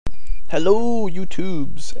Hello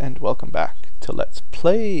YouTubes, and welcome back to Let's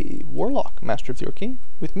Play Warlock, Master of the Arcane,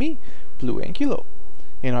 with me, Blue Ankylo.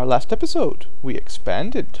 In our last episode, we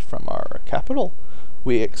expanded from our capital,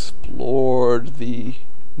 we explored the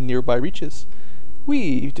nearby reaches,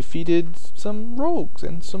 we defeated some rogues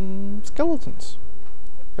and some skeletons,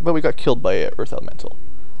 but we got killed by an earth elemental,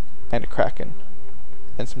 and a kraken,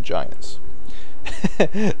 and some giants.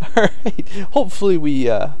 Alright, hopefully we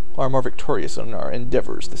are more victorious in our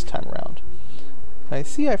endeavors this time around. I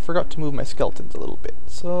see I forgot to move my skeletons a little bit,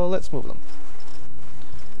 so let's move them.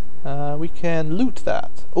 We can loot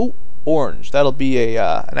that. Oh, orange. That'll be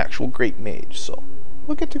an actual great mage, so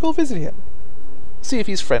we'll get to go visit him. See if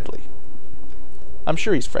he's friendly. I'm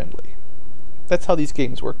sure he's friendly. That's how these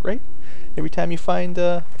games work, right? Every time you find,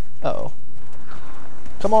 uh-oh.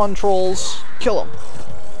 Come on, trolls. Kill them.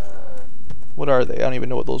 What are they? I don't even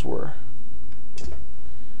know what those were.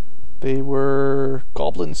 They were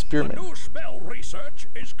goblin spearmen. The new spell research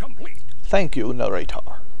is complete. Thank you, narrator.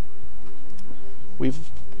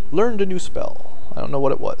 We've learned a new spell. I don't know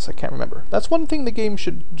what it was. I can't remember. That's one thing the game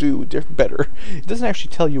should do better. It doesn't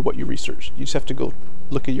actually tell you what you researched. You just have to go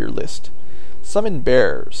look at your list. Summon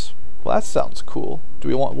bears. Well, that sounds cool. Do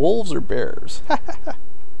we want wolves or bears?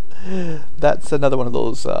 That's another one of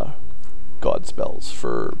those god spells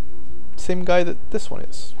for same guy that this one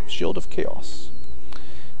is. Shield of Chaos.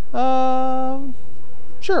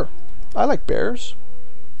 Sure. I like bears.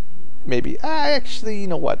 Maybe. Actually, you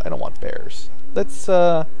know what? I don't want bears. Let's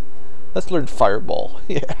learn Fireball.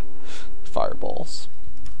 Yeah. Fireballs.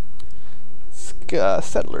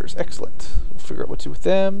 Settlers. Excellent. We'll figure out what to do with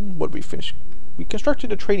them. What did we finish? We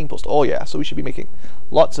constructed a trading post. Oh yeah, so we should be making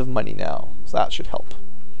lots of money now. So that should help.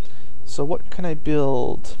 So what can I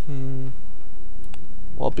build? Well,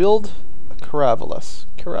 I'll build a Caravelus.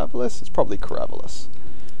 Caravelus? It's probably Caravelus.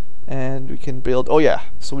 And we can build, oh yeah,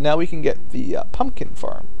 so now we can get the pumpkin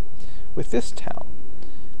farm with this town.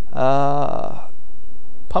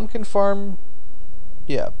 Pumpkin farm,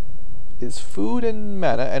 yeah, is food and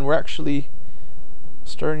mana, and we're actually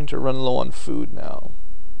starting to run low on food now.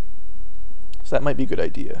 So that might be a good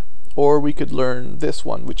idea. Or we could learn this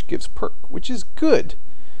one, which gives perk, which is good.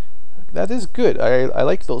 That is good. I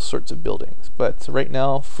like those sorts of buildings, but right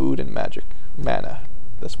now, food and magic, mana,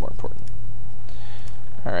 that's more important.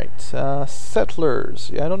 Alright,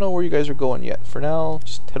 settlers. Yeah, I don't know where you guys are going yet. For now,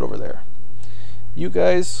 just head over there. You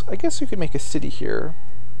guys, I guess we could make a city here.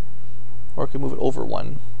 Or I could move it over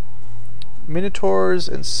one. Minotaurs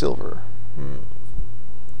and silver.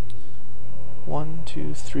 1,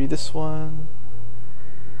 2, 3, this one.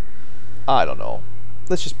 I don't know.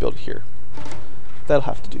 Let's just build it here. That'll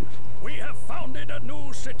have to do. We have founded a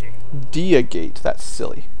new city. Diagate. That's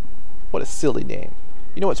silly. What a silly name.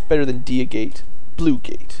 You know what's better than Diagate? Blue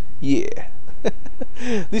Gate. Yeah.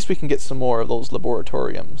 At least we can get some more of those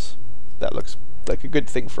laboratoriums. That looks like a good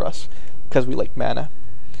thing for us, because we like mana.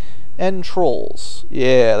 And trolls.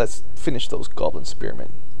 Yeah, let's finish those goblin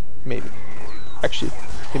spearmen. Maybe. Actually,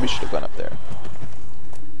 maybe we should have gone up there.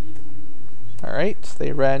 Alright,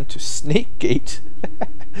 they ran to Snake Gate.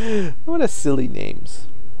 What a silly names.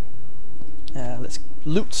 Let's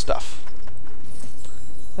loot stuff.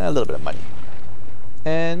 A little bit of money.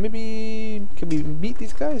 And maybe, can we meet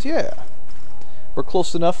these guys? Yeah. We're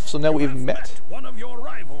close enough, so now we've met. One of your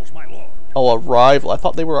rivals, my lord. Oh, a rival. I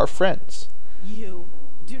thought they were our friends. You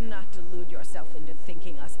do not delude yourself into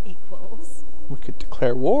thinking us equals. We could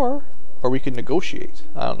declare war, or we could negotiate.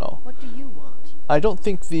 I don't know. What do you want? I don't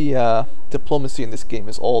think the diplomacy in this game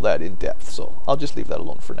is all that in-depth, so I'll just leave that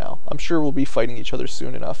alone for now. I'm sure we'll be fighting each other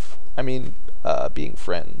soon enough. I mean, being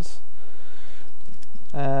friends.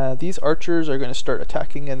 These archers are going to start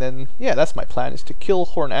attacking, and then, yeah, that's my plan, is to kill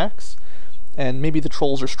Horn Axe, and maybe the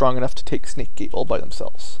trolls are strong enough to take Snake Gate all by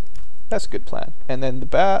themselves. That's a good plan. And then the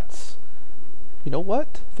bats, you know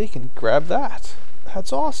what? They can grab that.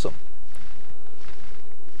 That's awesome.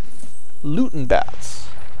 Lootin' bats.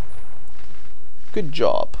 Good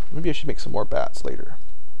job. Maybe I should make some more bats later.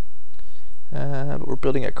 But we're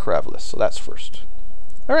building a Caravelus, so that's first.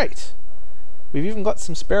 Alright. We've even got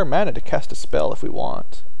some spare mana to cast a spell if we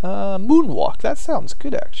want. Moonwalk, that sounds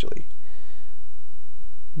good actually.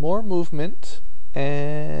 More movement,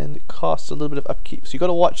 and it costs a little bit of upkeep. So you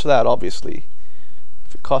gotta watch that, obviously,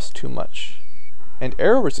 if it costs too much. And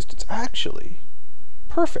arrow resistance, actually.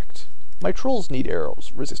 Perfect. My trolls need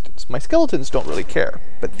arrows resistance. My skeletons don't really care,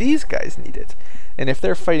 but these guys need it. And if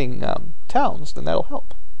they're fighting towns, then that'll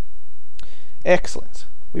help. Excellent.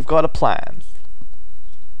 We've got a plan.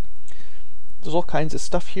 There's all kinds of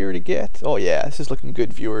stuff here to get. Oh yeah, this is looking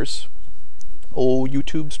good, viewers. Oh,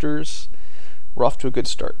 YouTubesters. We're off to a good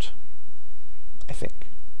start, I think.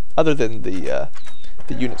 Other than the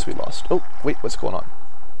units we lost. Oh, wait, what's going on?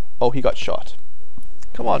 Oh, he got shot.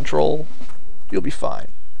 Come on, troll. You'll be fine.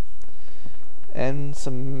 And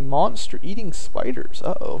some monster-eating spiders.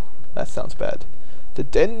 Uh-oh, that sounds bad. The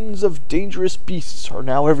dens of dangerous beasts are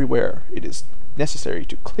now everywhere. It is necessary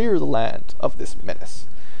to clear the land of this menace.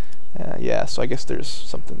 Yeah, so I guess there's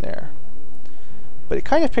something there. But it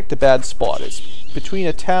kind of picked a bad spot. It's between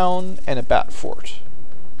a town and a bat fort.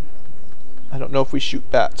 I don't know if we shoot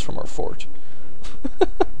bats from our fort.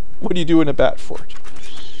 What do you do in a bat fort?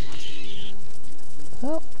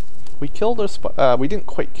 Well, we killed our we didn't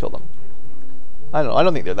quite kill them. I don't know. I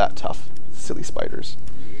don't think they're that tough. Silly spiders.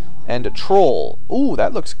 And a troll. Ooh,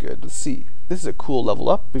 that looks good. Let's see. This is a cool level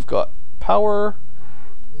up. We've got power,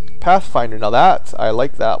 Pathfinder. Now that, I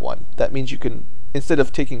like that one. That means you can, instead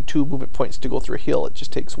of taking 2 movement points to go through a hill, it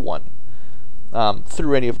just takes 1.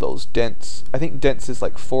 Through any of those. Dense. I think dense is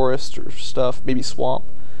like forest or stuff. Maybe swamp.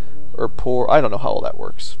 Or poor. I don't know how all that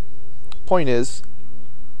works. Point is,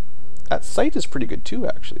 that sight is pretty good too,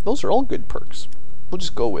 actually. Those are all good perks. We'll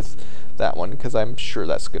just go with that one because I'm sure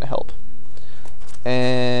that's going to help.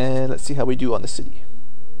 And let's see how we do on the city.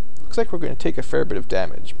 Looks like we're going to take a fair bit of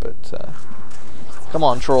damage, but come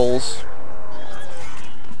on, trolls.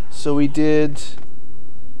 So we did,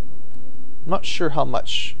 I'm not sure how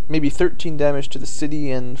much, maybe 13 damage to the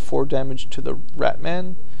city and 4 damage to the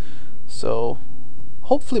Ratman. So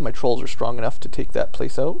hopefully my trolls are strong enough to take that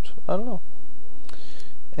place out. I don't know.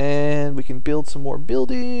 And we can build some more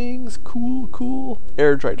buildings. Cool, cool.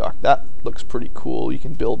 Air dry dock. That looks pretty cool. You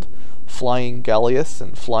can build flying galleass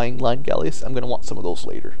and flying line galleass. I'm going to want some of those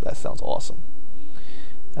later. That sounds awesome.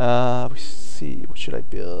 We see. What should I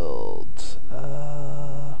build?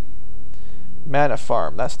 Mana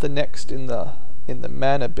farm. That's the next in the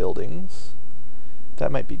mana buildings. That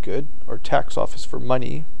might be good. Or tax office for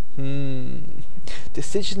money.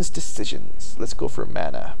 Decisions. Let's go for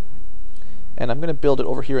mana. And I'm going to build it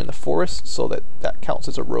over here in the forest so that that counts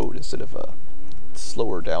as a road instead of a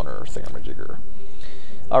slower downer thingamajigger.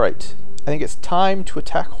 Alright, I think it's time to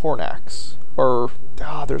attack Hornax. Or,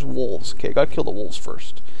 there's wolves. Okay, I gotta kill the wolves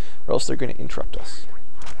first, or else they're going to interrupt us.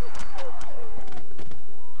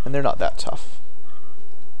 And they're not that tough.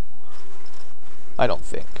 I don't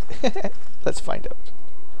think. Let's find out.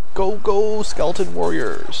 Go, go, skeleton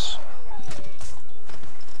warriors!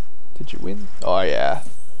 Did you win? Oh yeah.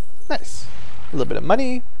 Nice. A little bit of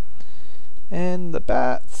money. And the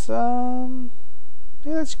bats, yeah,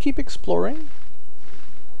 let's keep exploring.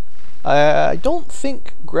 I don't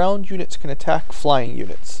think ground units can attack flying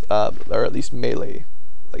units, or at least melee,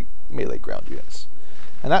 like melee ground units.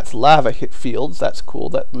 And that's lava hit fields. That's cool.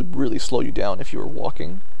 That would really slow you down if you were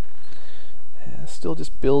walking. Still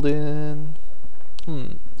just building.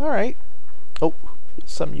 Alright. Oh,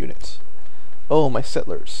 some units. Oh, my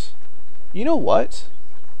settlers. You know what?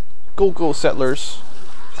 Go settlers.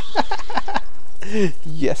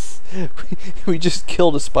 Yes. We just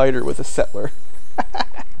killed a spider with a settler.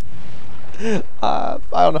 I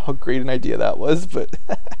don't know how great an idea that was, but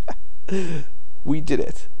we did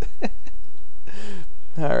it.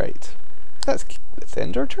 Alright. Let's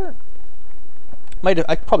end our turn.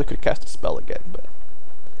 I probably could have cast a spell again, but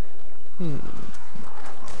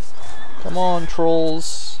come on,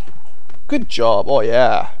 trolls. Good job. Oh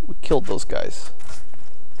yeah, we killed those guys.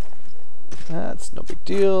 That's no big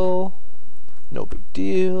deal. No big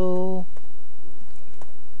deal.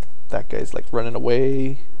 That guy's like running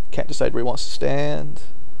away. Can't decide where he wants to stand.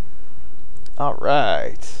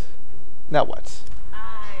 Alright. Now what?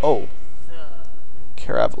 Oh.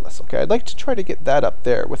 Caravelus. Okay, I'd like to try to get that up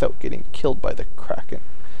there without getting killed by the Kraken.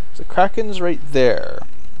 So the Kraken's right there.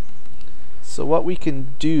 So what we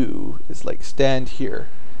can do is like stand here.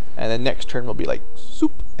 And then next turn we'll be like,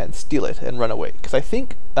 zoop, and steal it and run away. Because I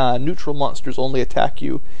think neutral monsters only attack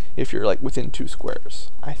you if you're like within 2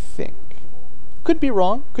 squares. I think. Could be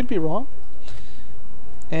wrong. Could be wrong.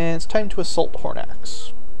 And it's time to assault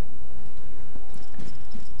Hornax.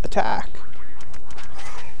 Attack!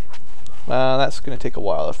 That's going to take a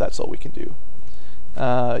while if that's all we can do.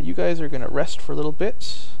 You guys are going to rest for a little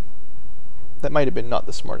bit. That might have been not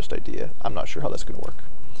the smartest idea. I'm not sure how that's going to work.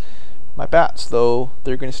 My bats, though,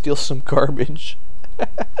 they're going to steal some garbage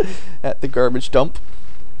at the garbage dump.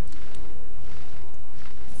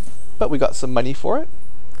 But we got some money for it.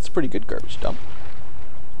 It's a pretty good garbage dump.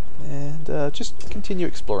 And just continue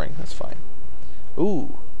exploring. That's fine.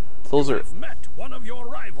 Ooh, those are... Met one of your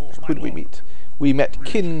rivals, who did we meet? We met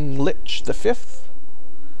King Lich the Fifth.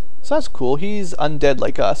 So that's cool. He's undead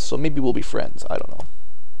like us, so maybe we'll be friends. I don't know.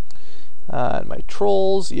 And my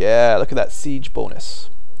trolls. Yeah, look at that siege bonus.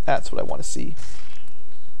 That's what I want to see.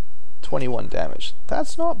 21 damage.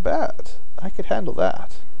 That's not bad. I could handle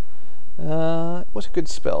that. What's a good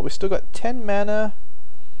spell? We still got 10 mana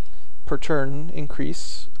per turn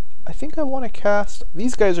increase. I think I want to cast...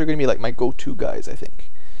 These guys are going to be like my go-to guys, I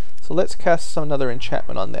think. So let's cast another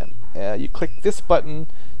enchantment on them. You click this button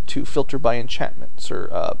to filter by enchantments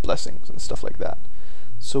or blessings and stuff like that.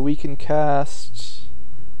 So we can cast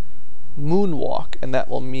Moonwalk, and that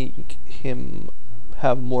will make him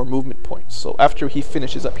have more movement points. So after he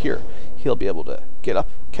finishes up here, he'll be able to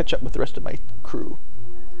catch up with the rest of my crew.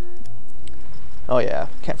 Oh yeah,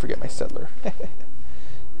 can't forget my settler.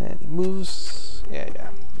 And he moves. Yeah.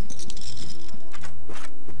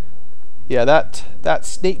 Yeah, that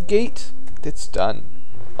snake gate, it's done.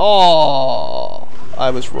 Oh, I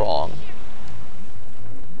was wrong.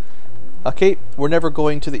 Okay, we're never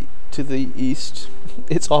going to the east.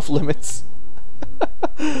 It's off limits.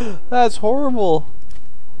 That's horrible.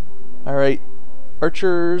 All right,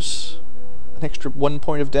 archers, an extra 1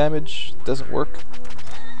 point of damage doesn't work.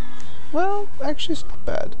 Well, actually, it's not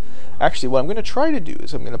bad. Actually, what I'm going to try to do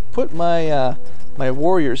is I'm going to put my my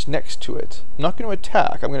warriors next to it. I'm not going to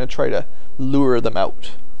attack. I'm going to try to lure them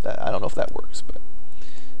out. I don't know if that works, but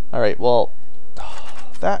all right. Well,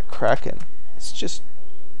 that Kraken is just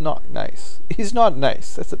not nice. He's not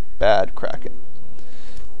nice. That's a bad Kraken.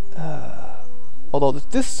 Although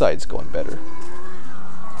this side's going better.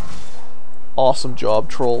 Awesome job,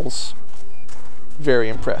 trolls. Very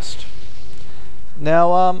impressed.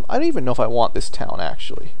 Now, I don't even know if I want this town,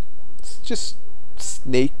 actually. It's just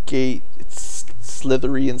Snake Gate. It's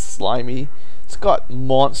slithery and slimy. It's got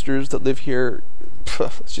monsters that live here.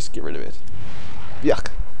 Let's just get rid of it.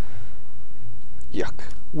 Yuck. Yuck.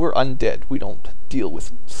 We're undead. We don't deal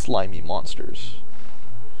with slimy monsters.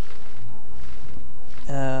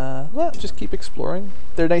 Well, just keep exploring.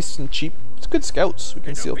 They're nice and cheap. It's good scouts. We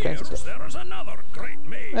can see all kinds of stuff.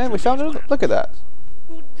 And we found it. Look at that.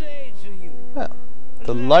 Yeah.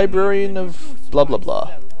 The librarian of blah blah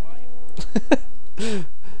blah.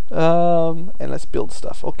 And let's build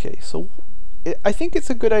stuff. Okay, so I think it's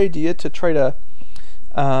a good idea to try to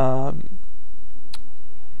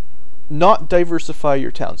not diversify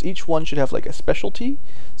your towns. Each one should have like a specialty.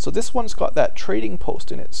 So this one's got that trading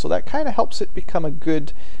post in it, so that kind of helps it become a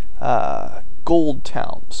good gold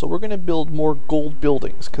town. So we're going to build more gold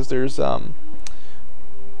buildings because there's I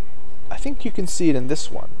think you can see it in this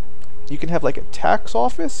one. You can have like a tax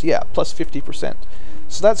office, yeah, plus 50%.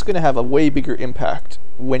 So that's going to have a way bigger impact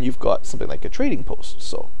when you've got something like a trading post.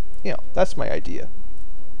 So, you know, that's my idea.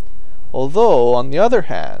 Although, on the other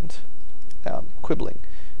hand, now I'm quibbling,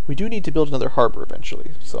 we do need to build another harbor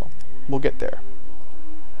eventually, so we'll get there.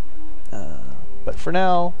 But for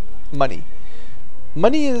now, money.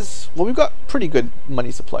 Money is, well, we've got pretty good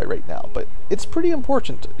money supply right now, but it's pretty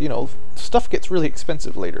important. You know, stuff gets really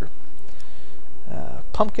expensive later.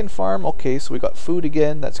 Pumpkin farm, okay, so we got food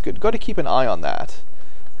again, that's good. Got to keep an eye on that.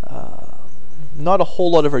 Not a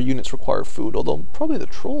whole lot of our units require food, although probably the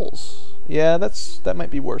trolls. Yeah, that might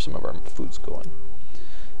be where some of our food's going.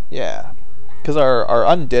 Yeah, because our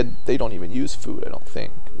undead, they don't even use food, I don't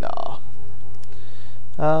think. Nah.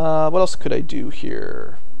 What else could I do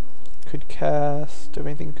here? Could cast, do I have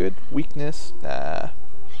anything good? Weakness? Nah.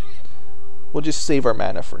 We'll just save our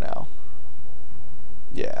mana for now.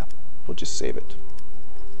 Yeah, we'll just save it.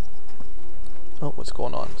 Oh, what's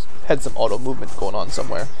going on? Had some auto movement going on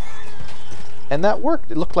somewhere. And that worked.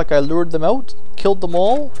 It looked like I lured them out, killed them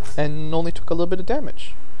all, and only took a little bit of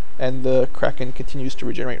damage. And the Kraken continues to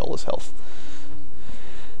regenerate all his health.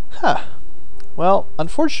 Huh. Well,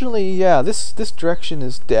 unfortunately, yeah, this direction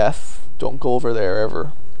is death. Don't go over there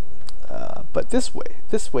ever. But this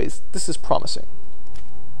is promising.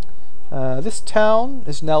 This town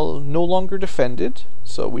is now no longer defended,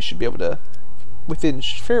 so we should be able to, within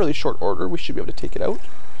fairly short order, we should be able to take it out.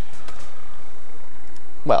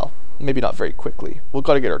 Well, maybe not very quickly. We've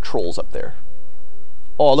got to get our trolls up there.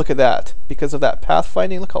 Oh, look at that. Because of that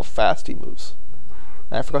pathfinding, look how fast he moves.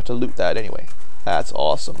 And I forgot to loot that anyway. That's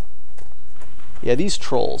awesome. Yeah, these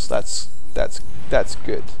trolls, that's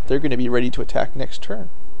good. They're going to be ready to attack next turn.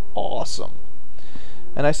 Awesome.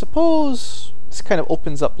 And I suppose this kind of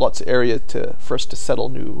opens up lots of area for us to settle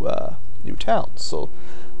new towns. So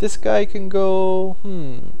this guy can go,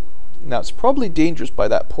 Now it's probably dangerous by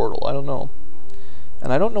that portal, I don't know.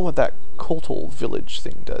 And I don't know what that Kotal village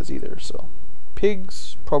thing does either, so.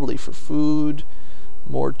 Pigs, probably for food.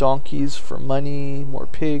 More donkeys for money. More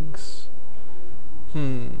pigs.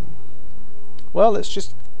 Well, let's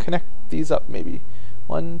just connect these up maybe.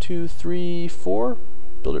 1, 2, 3, 4.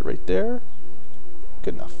 Build it right there.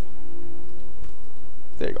 Good enough.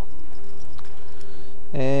 There you go.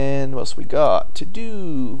 And what else we got to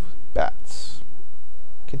do? Bats.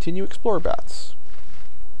 Continue explore bats.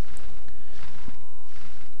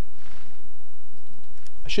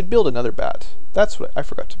 I should build another bat. That's what I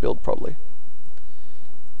forgot to build probably.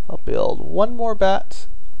 I'll build one more bat,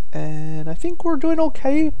 and I think we're doing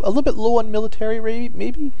okay. A little bit low on military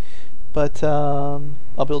maybe, but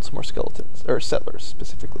I'll build some more skeletons, or settlers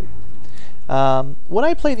specifically. When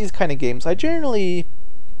I play these kind of games, I generally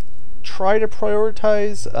try to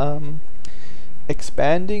prioritize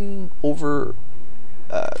expanding over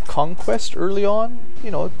conquest early on.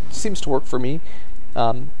 You know, it seems to work for me.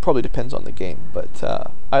 Probably depends on the game, but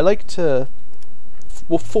I like to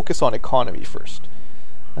we'll focus on economy first.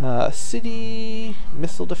 City,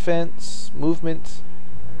 missile defense, movement.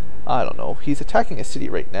 I don't know. He's attacking a city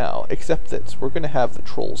right now, except that we're going to have the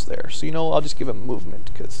trolls there. So, you know, I'll just give him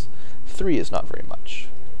movement, because 3 is not very much.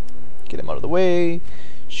 Get him out of the way.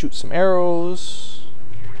 Shoot some arrows.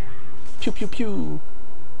 Pew, pew, pew.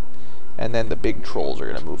 And then the big trolls are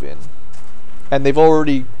going to move in. And they've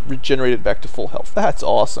already regenerated back to full health. That's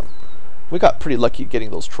awesome. We got pretty lucky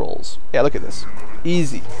getting those trolls. Yeah, look at this.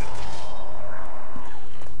 Easy.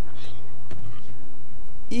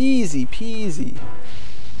 Easy peasy.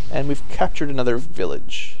 And we've captured another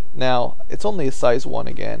village. Now, it's only a size 1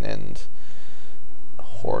 again, and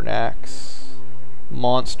Hornax,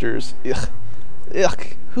 monsters. Ugh. Ugh.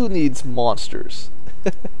 Who needs monsters?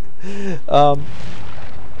 I'll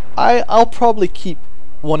probably keep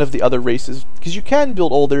one of the other races, because you can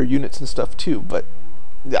build all their units and stuff too, but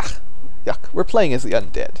yuck, yuck. We're playing as the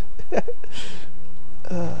undead.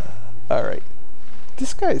 Alright.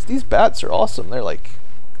 These bats are awesome. They're like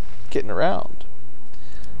getting around.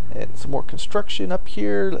 And some more construction up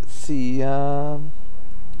here. Let's see.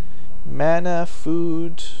 Mana,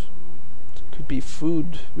 food. Could be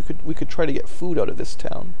food. We could try to get food out of this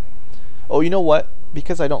town. Oh, you know what?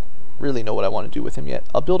 Because I don't really know what I want to do with him yet,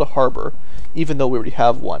 I'll build a harbor, even though we already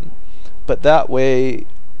have one. But that way,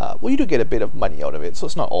 well, you do get a bit of money out of it, so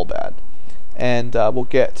it's not all bad. And we'll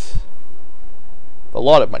get a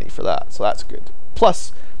lot of money for that, so that's good.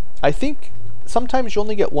 Plus, I think sometimes you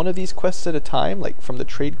only get one of these quests at a time, like from the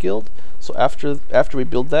trade guild. So after we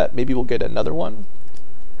build that, maybe we'll get another one,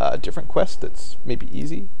 a different quest that's maybe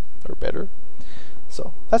easy or better.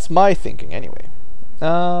 So that's my thinking anyway.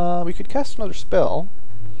 We could cast another spell.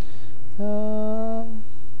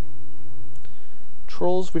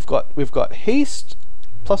 Trolls. We've got haste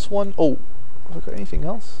 +1. Oh, have I got anything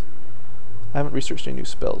else? I haven't researched any new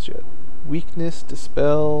spells yet. Weakness,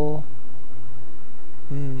 dispel.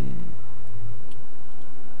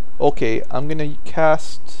 Okay, I'm gonna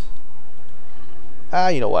cast.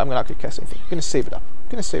 You know what? I'm not gonna cast anything. I'm gonna save it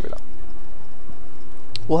up.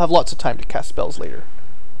 We'll have lots of time to cast spells later.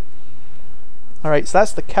 Alright, so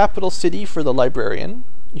that's the capital city for the librarian.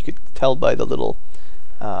 You could tell by the little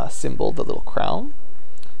symbol, the little crown.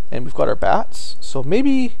 And we've got our bats. So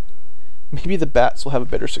maybe the bats will have a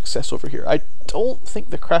better success over here. I don't think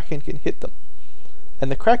the Kraken can hit them. And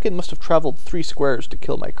the Kraken must have traveled 3 squares to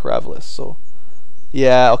kill my Caravelus, so...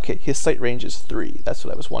 Yeah, okay, his sight range is 3. That's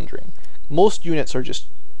what I was wondering. Most units are just...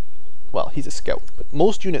 Well, he's a scout, but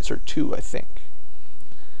most units are 2, I think.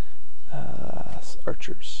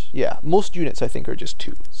 Archers. Yeah, most units I think are just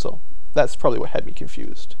 2, so that's probably what had me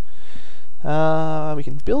confused. We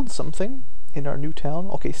can build something in our new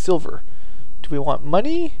town. Okay, silver. Do we want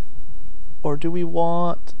money or do we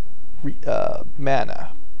want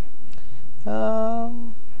mana? I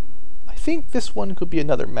think this one could be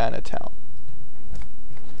another mana town.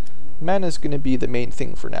 Mana is going to be the main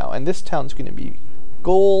thing for now, and this town's going to be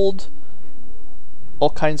gold,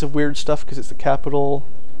 all kinds of weird stuff because it's the capital.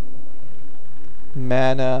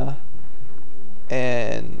 Mana,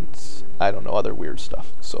 and I don't know, other weird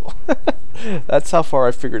stuff. So that's how far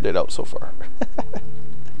I figured it out so far.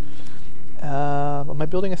 Am I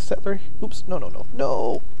building a settler? Oops,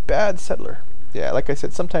 no, bad settler. Yeah, like I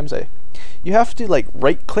said, sometimes you have to like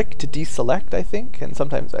right click to deselect, I think, and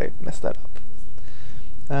sometimes I mess that up.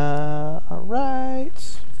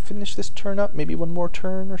 Alright, finish this turn up, maybe one more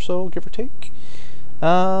turn or so, give or take.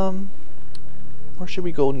 Where should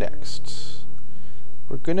we go next?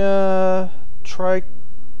 We're gonna try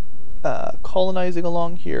colonizing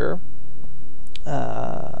along here.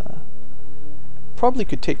 Probably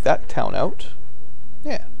could take that town out.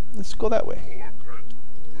 Yeah, let's go that way.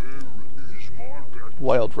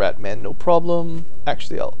 Wild rat men, no problem.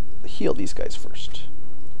 Actually, I'll heal these guys first.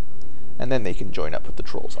 And then they can join up with the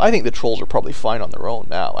trolls. I think the trolls are probably fine on their own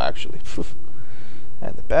now, actually.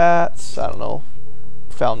 And the bats, I don't know.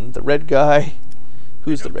 Found the red guy.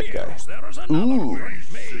 Who's the red guy? Ooh.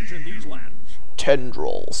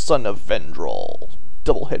 Tendril, son of Vendril.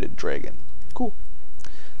 Double-headed dragon. Cool.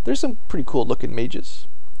 There's some pretty cool looking mages.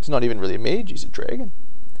 He's not even really a mage, he's a dragon.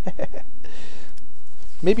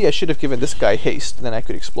 Maybe I should have given this guy haste, and then I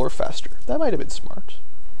could explore faster. That might have been smart.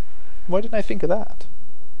 Why didn't I think of that?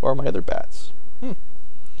 Or my other bats?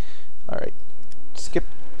 Alright. Skip,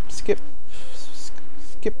 skip,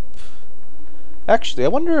 skip. Actually, I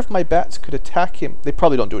wonder if my bats could attack him. They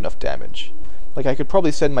probably don't do enough damage. Like, I could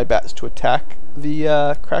probably send my bats to attack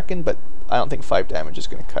the Kraken, but I don't think 5 damage is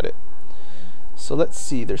going to cut it. So let's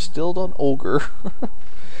see. There's still an ogre.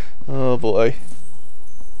 Oh boy.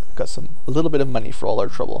 Got a little bit of money for all our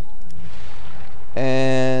trouble.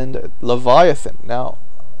 And Leviathan. Now,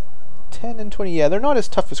 10 and 20. Yeah, they're not as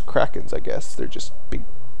tough as Krakens, I guess. They're just big,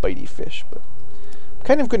 bitey fish. But I'm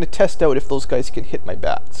kind of going to test out if those guys can hit my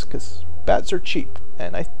bats, because bats are cheap,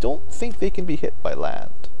 and I don't think they can be hit by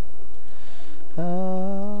land.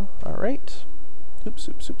 Alright. Oops,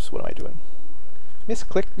 oops, oops. What am I doing?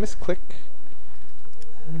 Misclick, misclick.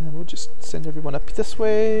 And we'll just send everyone up this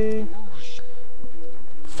way.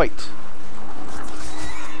 Fight.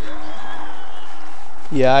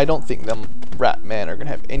 Yeah, I don't think them rat men are going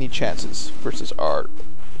to have any chances versus our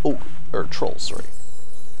trolls, sorry.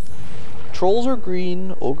 Trolls are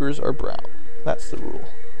green, ogres are brown. That's the rule.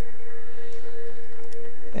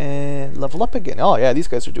 And level up again. Oh yeah, these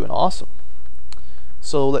guys are doing awesome.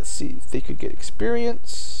 So let's see if they could get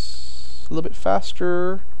experience a little bit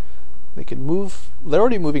faster. They could move. They're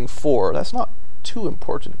already moving 4. That's not too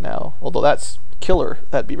important now. Although that's killer.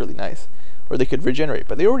 That'd be really nice. Or they could regenerate.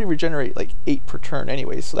 But they already regenerate like 8 per turn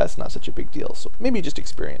anyway, so that's not such a big deal. So maybe just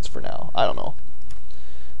experience for now. I don't know.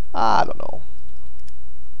 I don't know.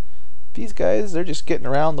 These guys, they're just getting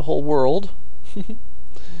around the whole world.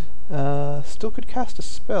 Still could cast a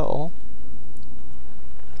spell.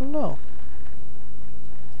 I don't know.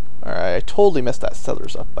 Alright, I totally messed that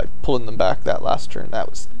settlers up by pulling them back that last turn. That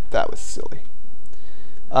was silly.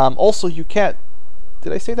 Also, you can't...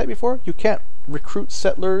 Did I say that before? You can't recruit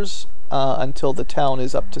settlers until the town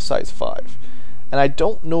is up to size 5. And I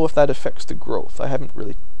don't know if that affects the growth. I haven't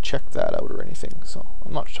really checked that out or anything, so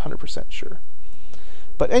I'm not 100% sure.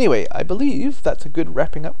 But anyway, I believe that's a good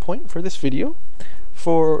wrapping up point for this video.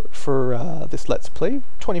 For this Let's Play.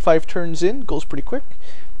 25 turns in, goes pretty quick.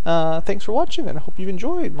 Thanks for watching, and I hope you've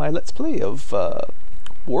enjoyed my Let's Play of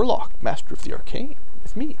Warlock, Master of the Arcane,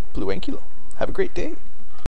 with me, Blue Ankylo. Have a great day.